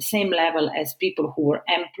same level as people who were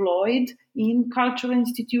employed in cultural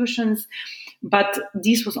institutions, but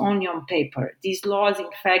this was only on paper. These laws, in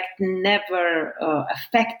fact, never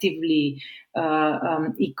effectively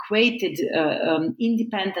equated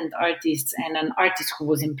independent artists and an artist who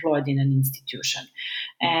was employed in an institution.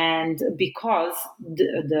 And because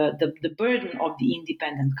the burden of the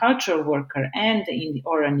independent cultural worker and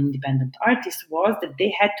or an independent artist was that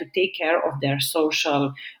they had to take care of their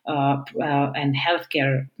social and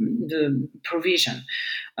healthcare provision.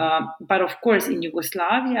 But of course, in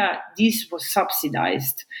Yugoslavia, this was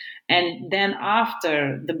subsidized. And then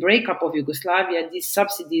after the breakup of Yugoslavia, these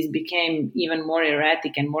subsidies became even more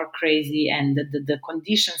erratic and more crazy. And the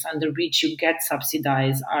conditions under which you get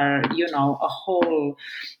subsidized are, a whole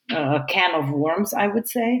can of worms, I would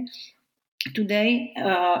say. Today,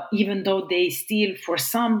 even though they still, for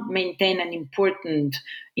some, maintain an important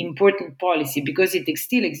policy, because it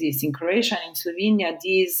still exists in Croatia and in Slovenia,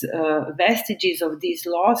 these vestiges of these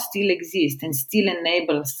laws still exist and still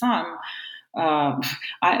enable some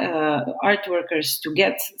art workers to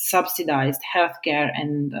get subsidized healthcare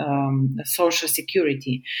and social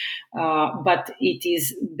security. But it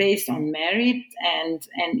is based on merit, and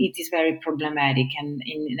it is very problematic, and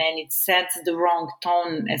it sets the wrong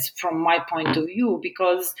tone, as from my point of view,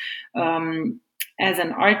 because as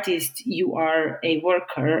an artist, you are a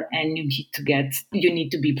worker, and you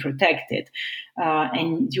need to be protected,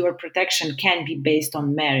 and your protection can be based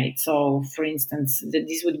on merit. So, for instance,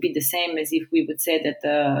 this would be the same as if we would say that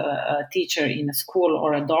a teacher in a school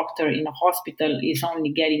or a doctor in a hospital is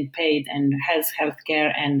only getting paid and has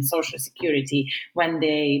healthcare and social security when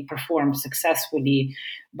they perform successfully.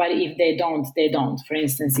 But if they don't, they don't. For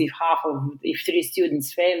instance, if 3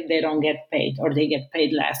 students fail, they don't get paid, or they get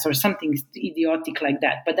paid less, or something idiotic like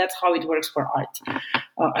that. But that's how it works for art.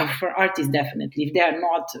 For artists, definitely. If they are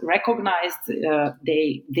not recognized,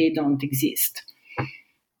 they don't exist.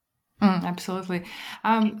 Absolutely.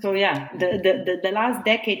 So yeah, the last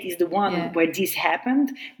decade is the one where this happened.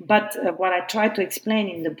 But what I try to explain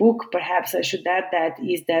in the book, perhaps I should add that,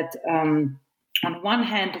 is that on one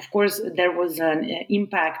hand, of course, there was an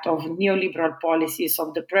impact of neoliberal policies,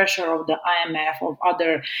 of the pressure of the IMF, of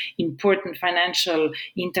other important financial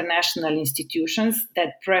international institutions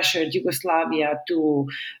that pressured Yugoslavia to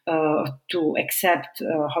accept,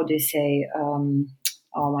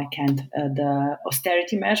 the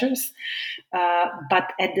austerity measures.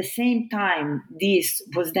 But at the same time, this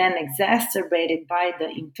was then exacerbated by the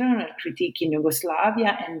internal critique in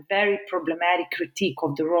Yugoslavia and very problematic critique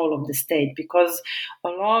of the role of the state, because a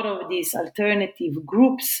lot of these alternative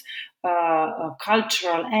groups,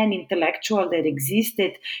 cultural and intellectual, that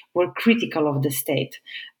existed were critical of the state.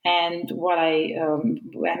 And what I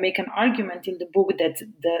make an argument in the book that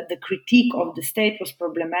the critique of the state was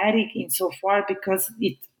problematic insofar because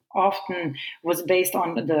it often was based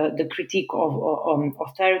on the critique of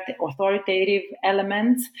authoritative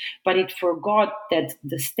elements, but it forgot that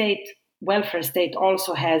the welfare state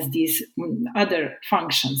also has these other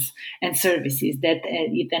functions and services that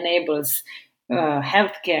it enables.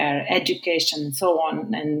 Healthcare, education, and so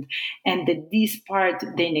on, and that this part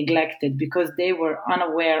they neglected because they were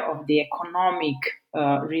unaware of the economic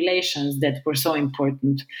relations that were so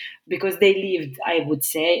important, because they lived, I would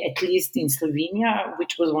say, at least in Slovenia,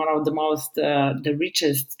 which was one of the most, the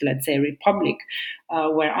richest, let's say, republic,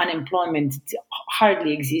 where unemployment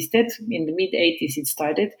hardly existed. In the mid-80s it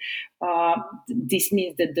started. This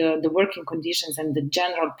means that the working conditions and the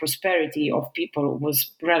general prosperity of people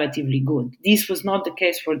was relatively good. This was not the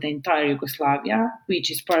case for the entire Yugoslavia, which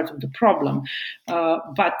is part of the problem.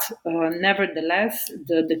 But nevertheless,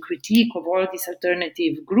 the critique of all these alternative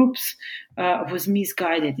groups was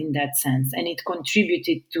misguided in that sense, and it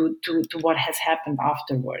contributed to what has happened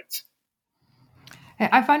afterwards.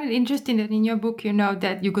 I find it interesting that in your book, you know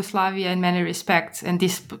that Yugoslavia, in many respects, and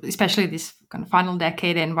this, especially this kind of final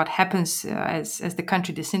decade and what happens as the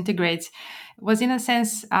country disintegrates, was in a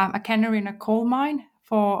sense a canary in a coal mine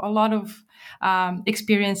for a lot of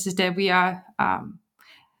experiences that we are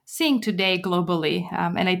seeing today globally.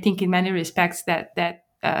 And I think in many respects that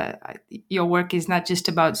your work is not just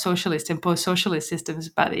about socialist and post-socialist systems,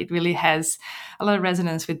 but it really has a lot of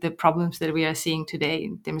resonance with the problems that we are seeing today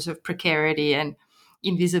in terms of precarity and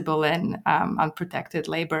invisible and unprotected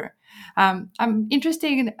labor. I'm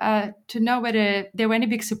interested to know whether there were any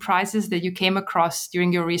big surprises that you came across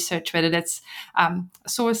during your research, whether that's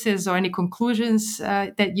sources or any conclusions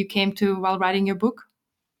that you came to while writing your book.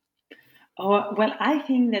 Well, I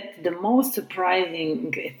think that the most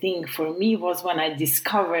surprising thing for me was when I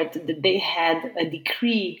discovered that they had a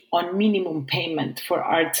decree on minimum payment for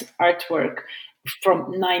artwork from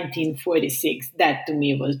 1946. That to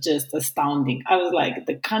me was just astounding. I was like,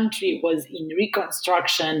 the country was in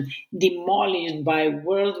reconstruction, demolished by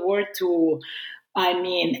World War II. I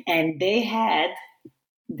mean, and they had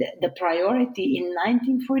the priority in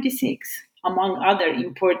 1946, among other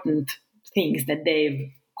important things that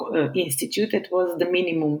they've instituted, was the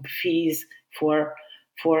minimum fees for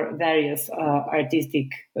various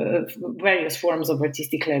various forms of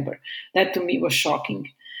artistic labor. That to me was shocking.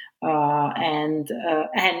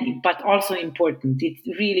 But also important. It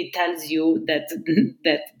really tells you that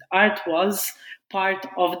art was part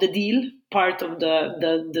of the deal, part of the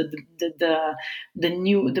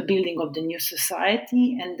building of the new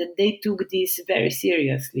society, and that they took this very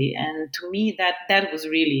seriously. And to me, that was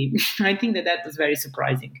really, I think that was very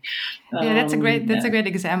surprising. Yeah, that's a great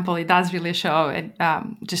example. It does really show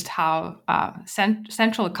just how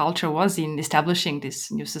central culture was in establishing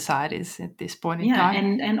these new societies at this point in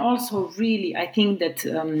time. and also really, I think that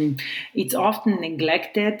it's often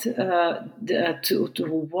neglected to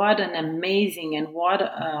what an amazing and what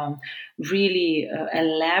really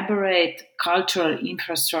elaborate cultural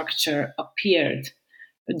infrastructure appeared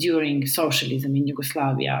during socialism in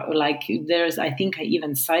Yugoslavia. Like I think I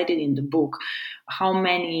even cited in the book how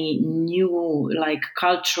many new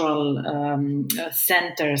cultural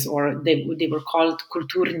centers, or they were called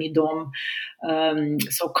kulturni dom,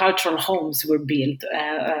 so cultural homes were built,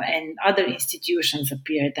 and other institutions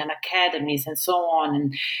appeared, and academies, and so on.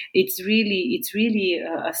 And it's really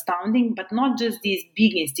astounding. But not just these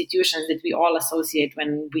big institutions that we all associate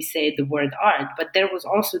when we say the word art, but there was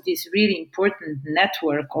also this really important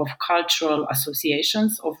network of cultural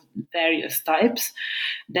associations of various types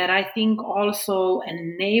that I think also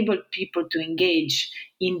enabled people to engage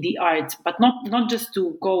in the arts, but not just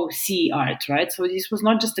to go see art, right? So this was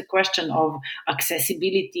not just a question of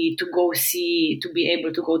accessibility to go see, to be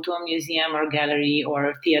able to go to a museum or gallery or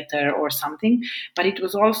a theater or something, but it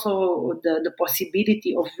was also the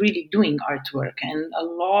possibility of really doing artwork. And a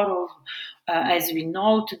lot of, as we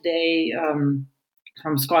know today,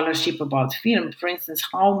 from scholarship about film, for instance,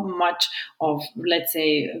 how much of, let's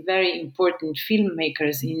say, very important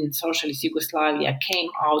filmmakers in socialist Yugoslavia came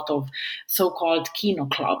out of so-called kino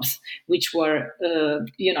clubs, which were,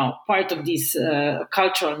 part of this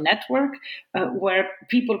cultural network where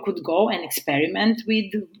people could go and experiment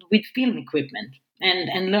with film equipment.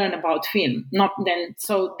 And learn about film.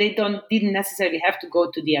 So they didn't necessarily have to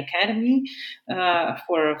go to the academy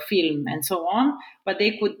for film and so on, but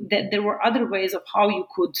they could. There were other ways of how you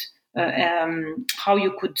could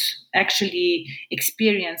actually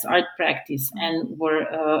experience art practice, and were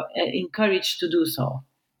encouraged to do so.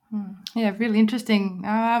 Yeah, really interesting,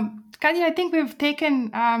 Katja. I think we've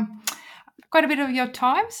taken quite a bit of your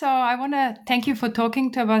time, so I want to thank you for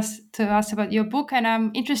talking to us about your book, and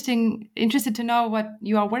I'm interested to know what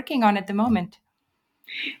you are working on at the moment.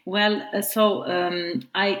 Well,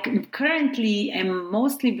 I currently am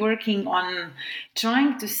mostly working on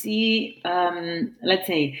trying to see, let's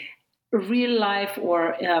say, real life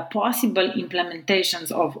or possible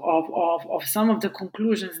implementations of some of the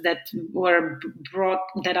conclusions that were brought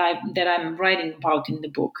that I'm writing about in the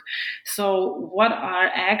book. So what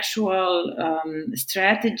are actual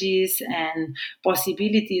strategies and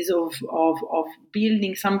possibilities of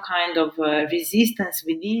building some kind of resistance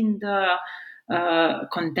within the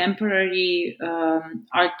contemporary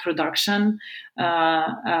art production,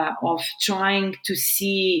 of trying to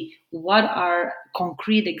see what are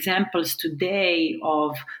concrete examples today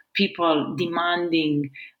of people demanding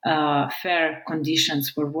fair conditions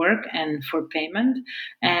for work and for payment.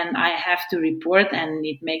 And I have to report, and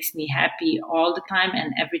it makes me happy all the time,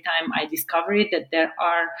 and every time I discover it, that there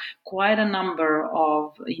are quite a number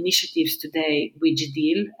of initiatives today which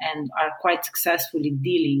deal and are quite successfully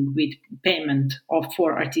dealing with payment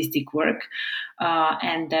for artistic work.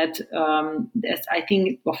 And that I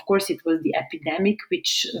think, of course, it was the epidemic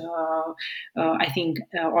which I think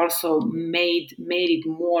also made it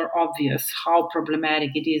more obvious how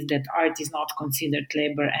problematic it is that art is not considered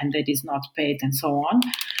labor and that is not paid and so on.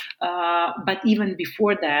 But even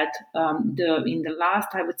before that, in the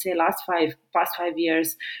past 5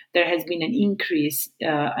 years, there has been an increase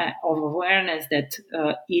of awareness that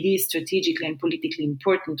it is strategically and politically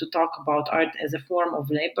important to talk about art as a form of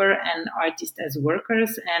labor and artists as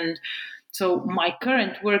workers. And so my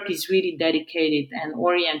current work is really dedicated and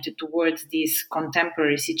oriented towards this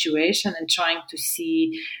contemporary situation and trying to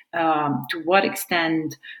see to what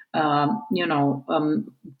extent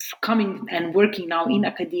coming and working now in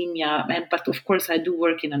academia, but of course I do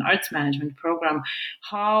work in an arts management program,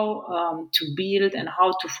 how to build and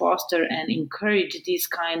how to foster and encourage these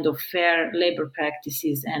kind of fair labor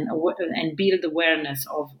practices and build awareness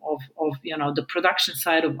of the production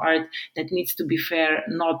side of art that needs to be fair,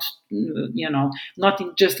 not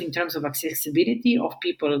just in terms of accessibility of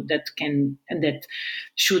people that can and that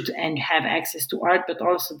should and have access to art, but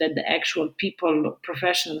also that the actual people,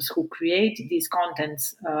 professionals who create these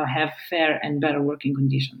contents have fair and better working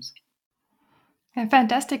conditions. Yeah,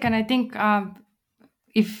 fantastic. And I think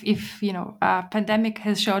if pandemic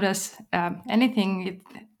has showed us anything,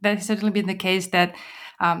 that has certainly been the case, that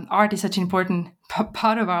art is such an important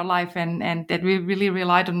part of our life, and that we really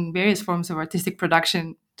relied on various forms of artistic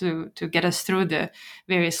production to get us through the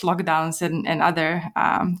various lockdowns and other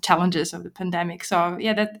challenges of the pandemic. So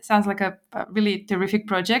yeah, that sounds like a really terrific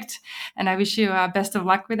project, and I wish you best of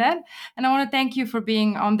luck with that. And I want to thank you for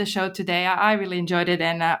being on the show today. I really enjoyed it,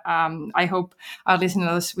 and I hope our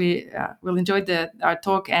listeners will enjoy our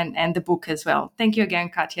talk and the book as well. Thank you again,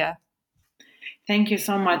 Katja. Thank you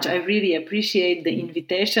so much. I really appreciate the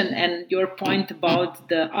invitation and your point about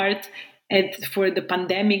the art for the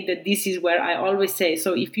pandemic, that this is where I always say,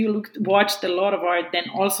 so if you watched a lot of art, then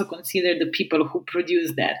also consider the people who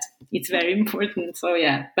produce that. It's very important. So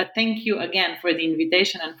yeah, but thank you again for the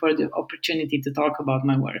invitation and for the opportunity to talk about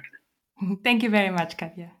my work. Thank you very much,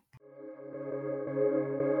 Katja.